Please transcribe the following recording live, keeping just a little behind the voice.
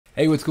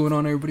Hey, what's going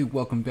on, everybody?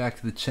 Welcome back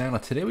to the channel.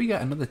 Today we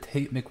got another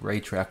Tate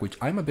McRae track, which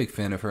I'm a big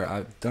fan of her.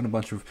 I've done a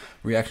bunch of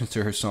reactions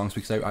to her songs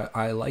because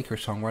I like her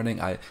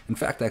songwriting. In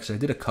fact, actually, I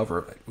did a cover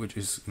of it, which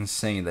is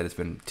insane that it's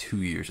been 2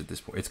 years at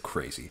this point. It's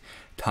crazy.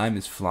 Time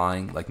is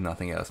flying like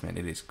nothing else, man.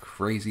 It is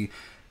crazy.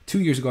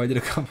 2 years ago, I did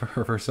a cover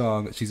of her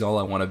song, She's All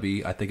I Want to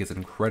Be. I think it's an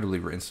incredibly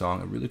written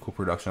song, a really cool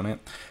production on it.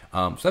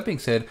 So that being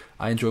said,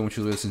 I enjoy when she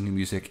listens to new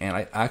music, and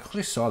I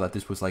actually saw that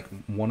this was like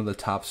one of the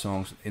top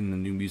songs in the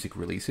new music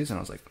releases, and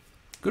I was like,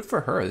 good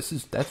for her.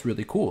 That's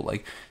really cool.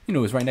 Like, you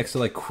know, it's right next to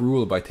like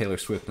Cruel by Taylor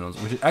Swift,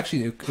 which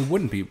actually it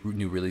wouldn't be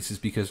new releases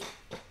because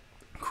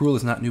Cruel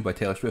is not new by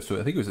Taylor Swift. So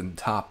I think it was in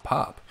top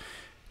pop,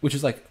 which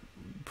is like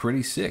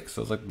pretty sick.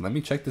 So I was like, let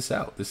me check this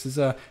out. This is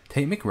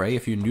Tate McRae.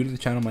 If you're new to the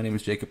channel, my name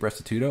is Jacob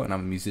Restituto, and I'm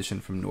a musician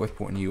from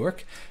Northport, New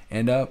York.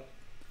 And the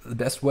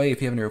best way,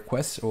 if you have any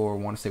requests or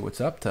want to say what's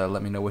up, to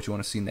let me know what you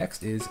want to see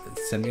next, is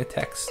send me a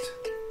text.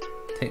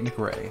 Tate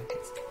McRae.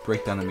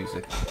 Break down the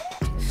music.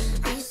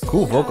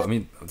 Cool vocal. I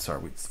mean, I'm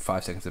sorry,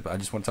 5 seconds, but I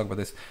just want to talk about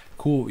this.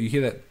 Cool. You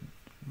hear that?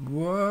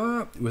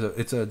 What?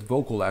 It's a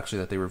vocal actually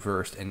that they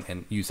reversed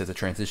and used as a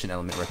transition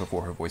element right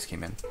before her voice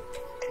came in.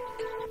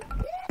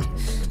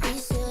 He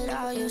said,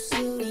 are you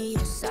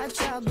serious? I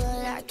try, but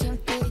I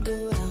can't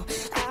figure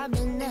out. I've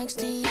been next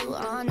to you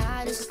all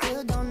night. I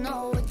still don't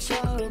know what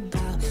you're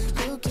about.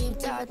 You keep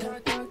talking.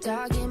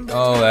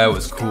 Oh, that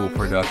was cool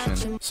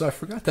production. So I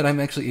forgot that I'm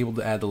actually able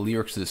to add the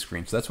lyrics to the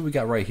screen. So that's what we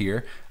got right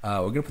here.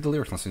 We're gonna put the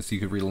lyrics on so you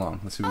can read along.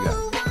 Let's see what we got.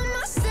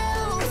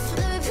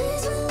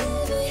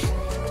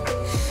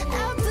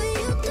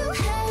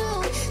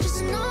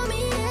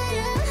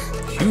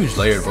 Huge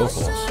layered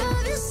vocals.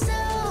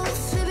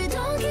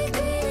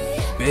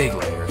 Big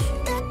layers.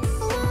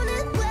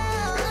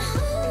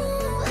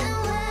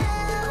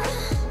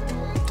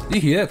 You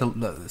hear that?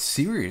 The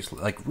serious,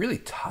 like really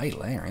tight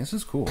layering. This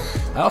is cool.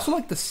 I also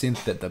like the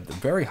synth, the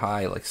very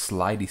high, like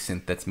slidey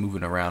synth that's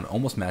moving around,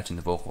 almost matching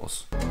the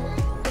vocals.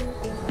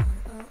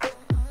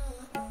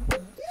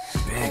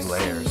 Big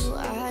layers.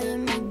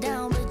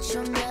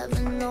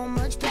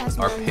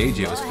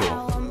 Arpeggio was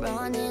cool.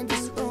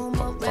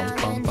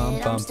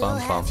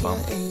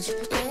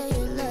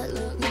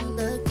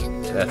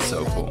 That's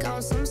so cool.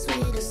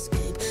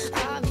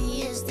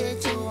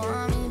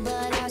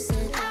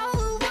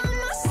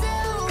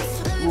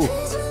 Ooh.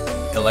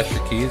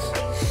 Electric keys.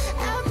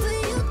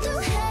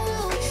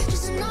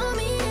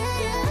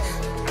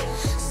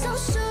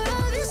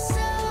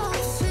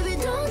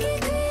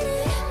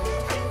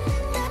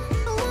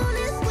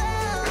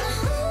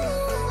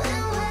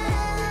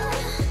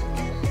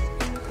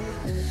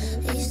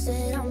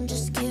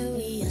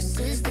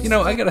 You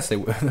know, I gotta say,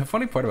 the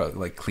funny part about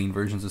like clean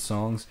versions of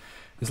songs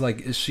is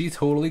like she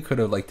totally could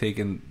have like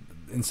taken,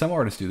 and some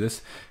artists do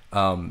this,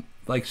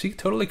 like she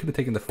totally could have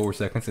taken the 4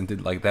 seconds and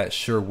did like that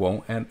sure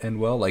won't end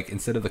well. Like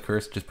instead of the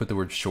curse, just put the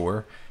word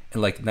sure,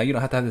 and like now you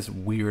don't have to have this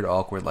weird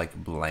awkward like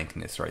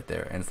blankness right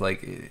there, and it's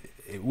like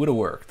it would have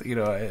worked. You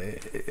know,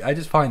 I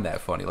just find that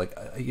funny. Like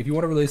if you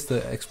want to release the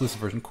explicit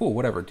version, cool,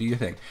 whatever, do your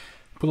thing.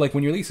 But like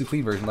when you release a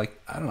clean version, like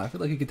I don't know, I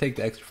feel like you could take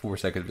the extra 4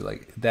 seconds and be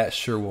like, that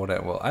sure won't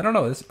end well. I don't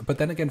know this, but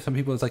then again, some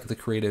people it's like the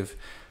creative,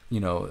 you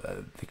know,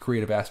 the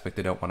creative aspect,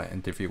 they don't want to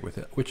interfere with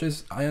it, which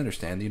is, I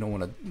understand. You don't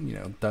want to, you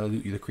know,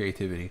 dilute the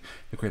creativity,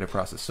 the creative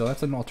process. So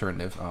that's an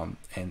alternative,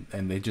 and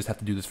they just have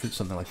to do this for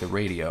something like the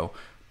radio.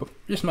 But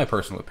just my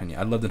personal opinion.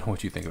 I'd love to know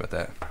what you think about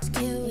that.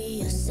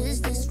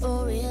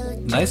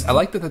 Nice. I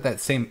like that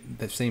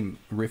same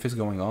riff is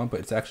going on, but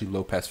it's actually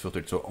low pass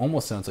filtered, so it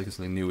almost sounds like it's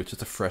something new. It's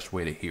just a fresh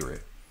way to hear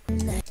it.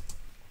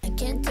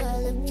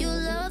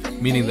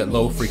 Meaning that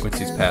low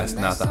frequencies pass,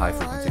 not the high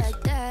frequencies.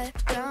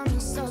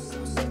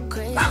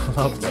 I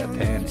love that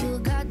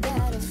panning.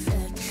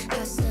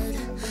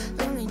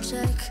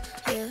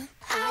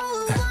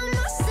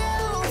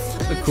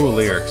 The cool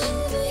lyrics.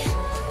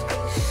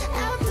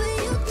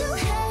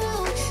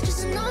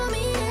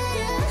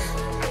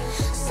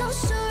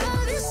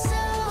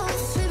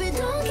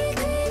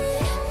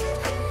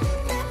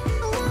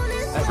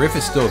 That riff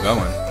is still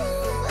going.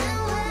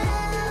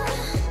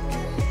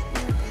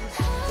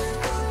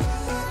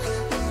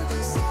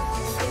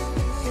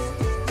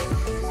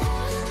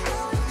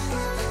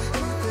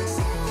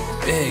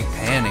 Big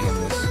panning in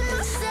this.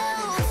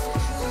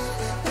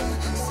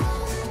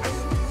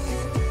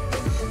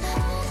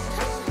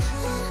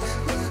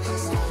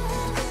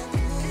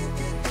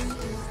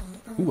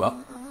 Ooh,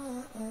 well.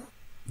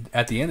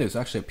 At the end, there's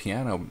actually a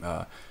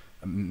piano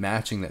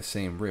matching that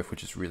same riff,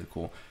 which is really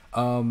cool.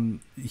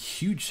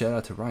 Huge shout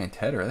out to Ryan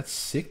Tedder. That's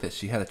sick that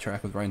she had a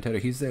track with Ryan Tedder.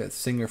 He's the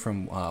singer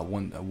from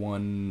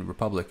One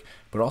Republic,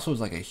 but also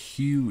is like a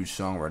huge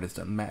songwriter. It's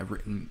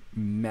written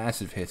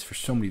massive hits for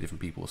so many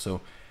different people. So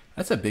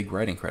that's a big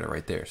writing credit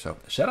right there. So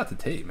shout out to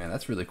Tate, man.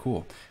 That's really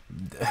cool.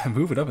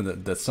 Moving up in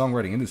the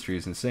songwriting industry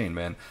is insane,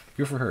 man.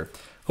 Good for her.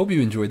 Hope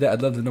you enjoyed that.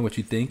 I'd love to know what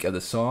you think of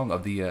the song,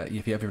 of the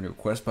if you have any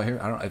requests by her.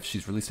 I don't know if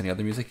she's released any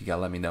other music. You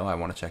gotta let me know. I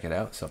want to check it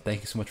out. So thank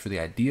you so much for the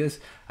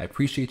ideas. I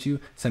appreciate you.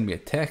 Send me a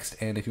text,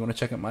 and if you want to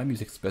check out my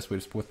music, it's the best way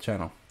to support the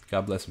channel.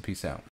 God bless and peace out.